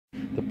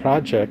The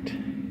project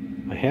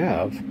I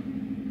have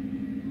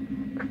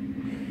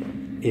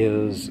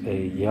is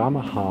a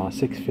Yamaha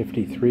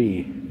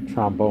 653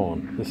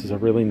 trombone. This is a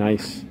really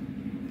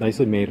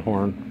nicely made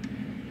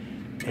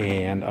horn,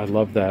 and I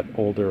love that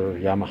older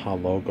Yamaha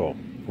logo.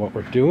 What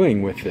we're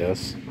doing with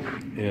this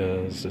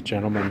is a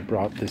gentleman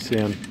brought this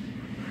in,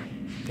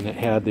 and it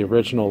had the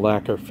original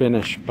lacquer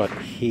finish, but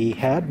he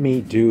had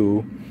me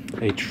do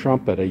a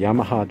trumpet, a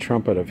Yamaha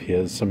trumpet of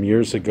his some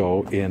years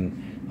ago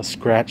in a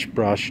scratch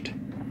brushed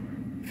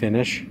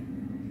finish,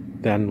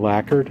 then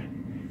lacquered,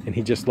 and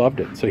he just loved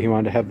it. So he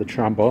wanted to have the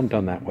trombone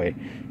done that way.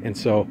 And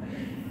so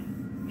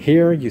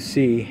here you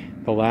see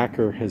the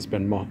lacquer has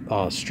been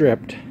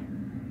stripped.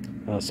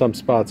 Some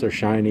spots are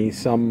shiny,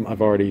 some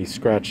I've already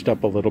scratched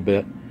up a little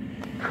bit,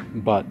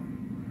 but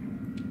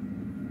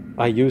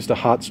I used a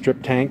hot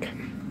strip tank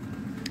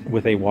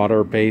with a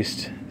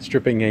water-based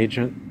stripping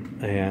agent,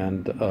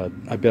 and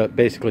I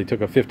basically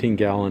took a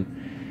 15-gallon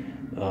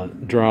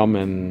drum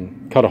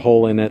and cut a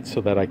hole in it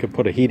so that I could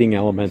put a heating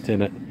element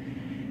in it.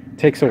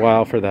 Takes a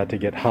while for that to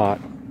get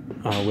hot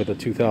with a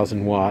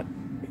 2,000 watt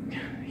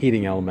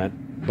heating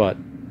element, but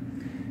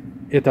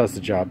it does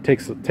the job.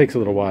 Takes a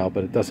little while,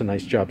 but it does a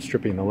nice job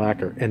stripping the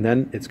lacquer. And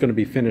then it's going to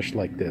be finished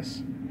like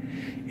this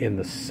in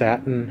the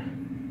satin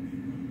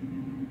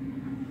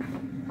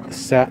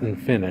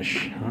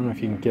finish. I don't know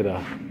if you can get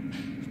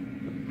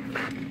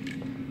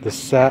the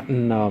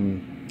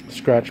satin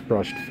scratch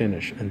brushed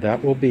finish, and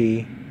that will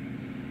be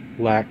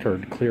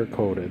lacquered, clear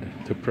coated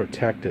to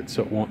protect it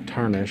so it won't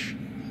tarnish.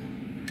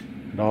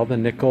 And all the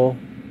nickel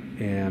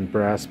and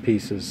brass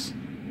pieces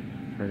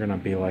are going to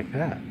be like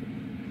that.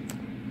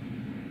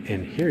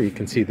 And here you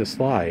can see the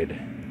slide.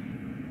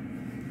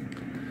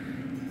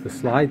 The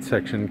slide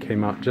section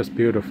came out just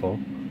beautiful.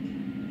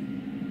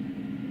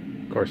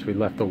 Of course, we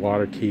left the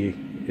water key,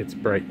 it's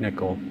bright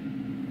nickel,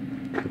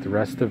 but the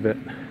rest of it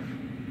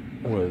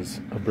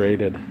was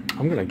abraded.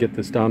 I'm going to get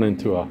this down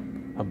into a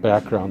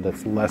background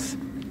that's less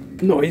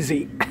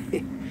noisy.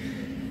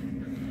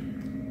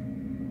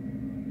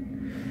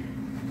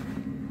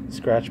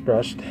 Scratch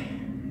brushed,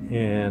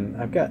 and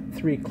I've got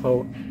 3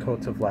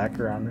 coats of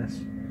lacquer on this.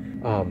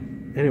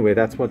 Anyway,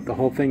 that's what the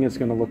whole thing is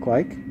going to look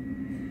like.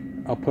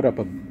 I'll put up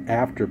an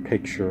after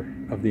picture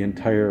of the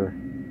entire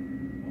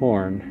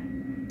horn,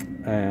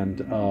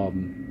 and a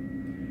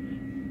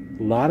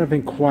lot of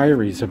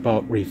inquiries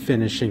about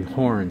refinishing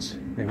horns.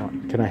 They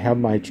want, can I have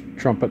my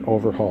trumpet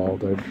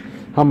overhauled, or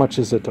how much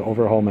is it to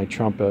overhaul my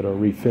trumpet or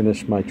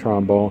refinish my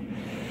trombone?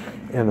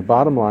 And the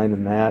bottom line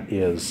in that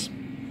is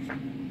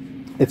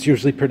it's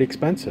usually pretty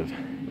expensive.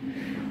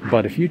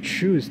 But if you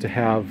choose to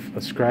have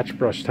a scratch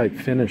brush type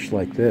finish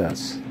like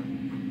this,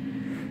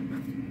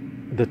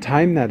 the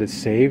time that is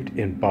saved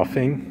in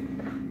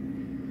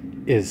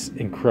buffing is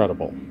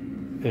incredible.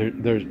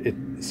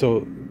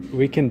 So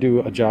we can do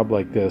a job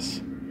like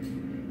this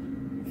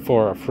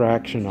for a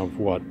fraction of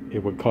what it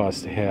would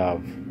cost to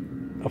have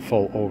a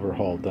full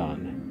overhaul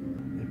done.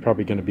 It's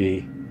probably going to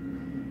be,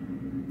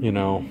 you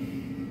know,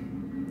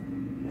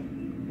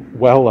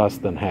 well less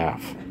than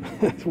half.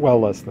 Well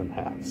less than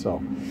half.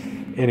 So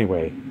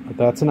anyway,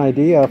 that's an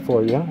idea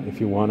for you. If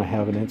you want to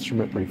have an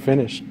instrument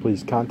refinished,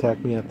 please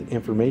contact me at the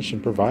information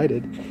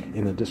provided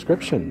in the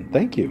description.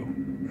 Thank you.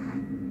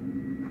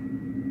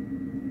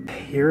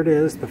 Here it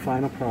is, the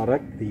final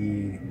product,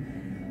 the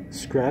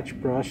scratch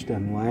brushed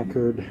and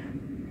lacquered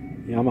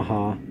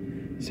Yamaha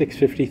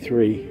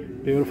 653.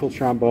 Beautiful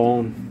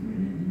trombone.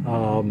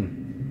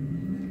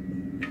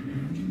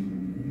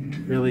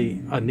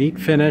 Really a neat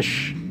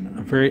finish,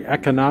 a very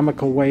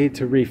economical way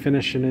to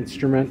refinish an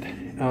instrument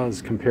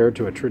as compared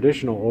to a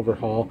traditional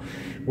overhaul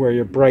where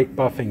you're bright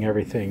buffing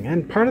everything.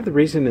 And part of the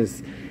reason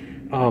is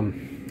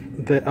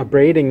the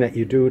abrading that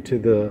you do to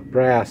the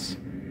brass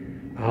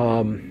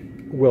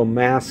will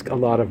mask a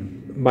lot of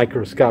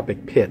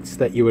microscopic pits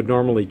that you would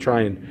normally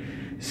try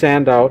and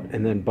sand out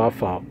and then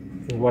buff out.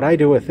 And what I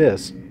do with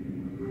this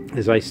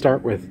is I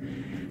start with,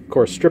 of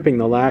course, stripping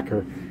the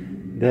lacquer,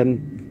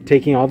 then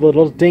taking all the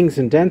little dings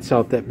and dents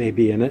out that may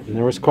be in it, and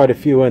there was quite a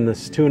few in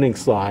this tuning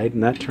slide,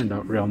 and that turned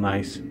out real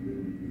nice.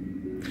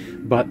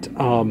 But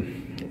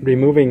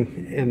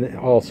removing, and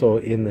also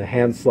in the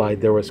hand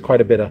slide, there was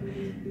quite a bit of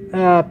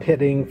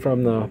pitting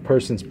from the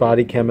person's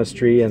body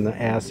chemistry and the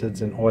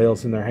acids and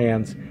oils in their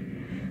hands.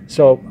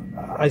 So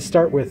I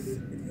start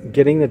with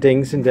getting the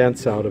dings and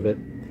dents out of it,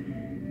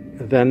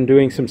 then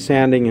doing some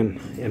sanding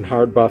and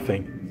hard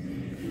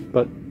buffing.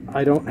 But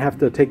I don't have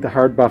to take the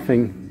hard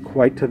buffing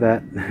quite to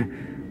that,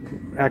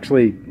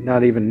 actually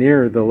not even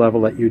near the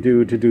level that you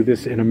do to do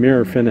this in a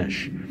mirror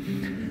finish.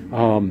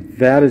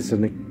 That is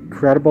an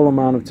incredible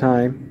amount of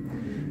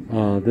time.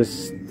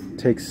 This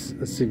takes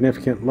a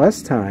significant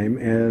less time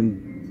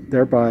and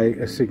thereby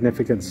a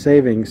significant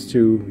savings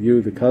to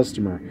you, the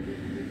customer.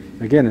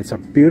 Again, it's a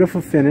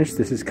beautiful finish.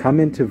 This has come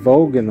into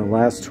vogue in the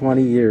last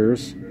 20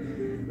 years.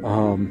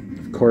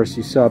 Of course,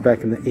 you saw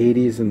back in the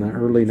 80s and the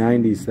early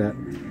 90s that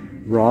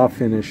raw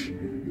finish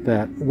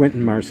that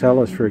Wynton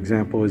Marsalis, for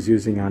example, was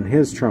using on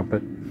his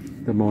trumpet,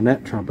 the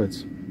Monet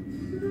trumpets.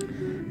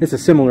 It's a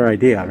similar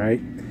idea,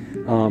 right?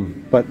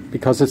 But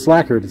because it's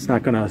lacquered, it's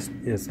not gonna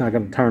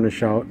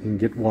tarnish out and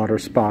get water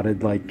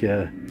spotted like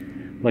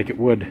it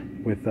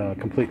would with a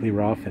completely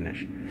raw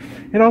finish.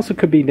 It also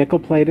could be nickel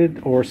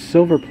plated or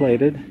silver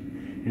plated,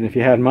 and if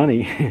you had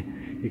money,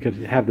 you could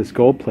have this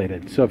gold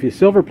plated. So if you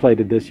silver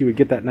plated this, you would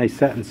get that nice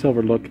satin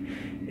silver look,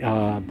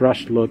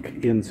 brushed look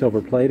in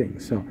silver plating.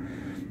 So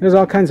there's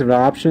all kinds of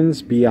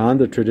options beyond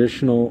the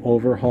traditional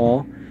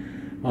overhaul.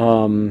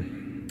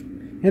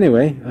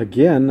 Anyway,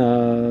 again,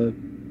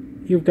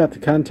 you've got the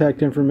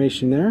contact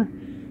information there.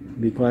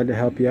 I'd be glad to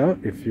help you out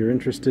if you're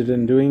interested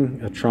in doing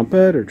a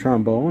trumpet or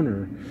trombone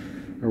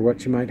or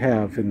what you might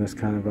have in this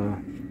kind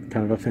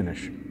of a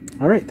finish.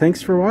 All right,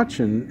 thanks for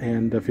watching,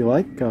 and if you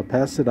like,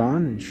 pass it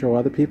on and show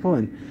other people,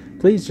 and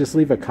please just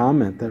leave a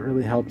comment. That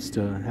really helps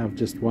to have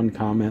just one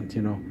comment,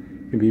 you know.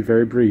 It can be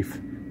very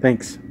brief.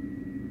 Thanks.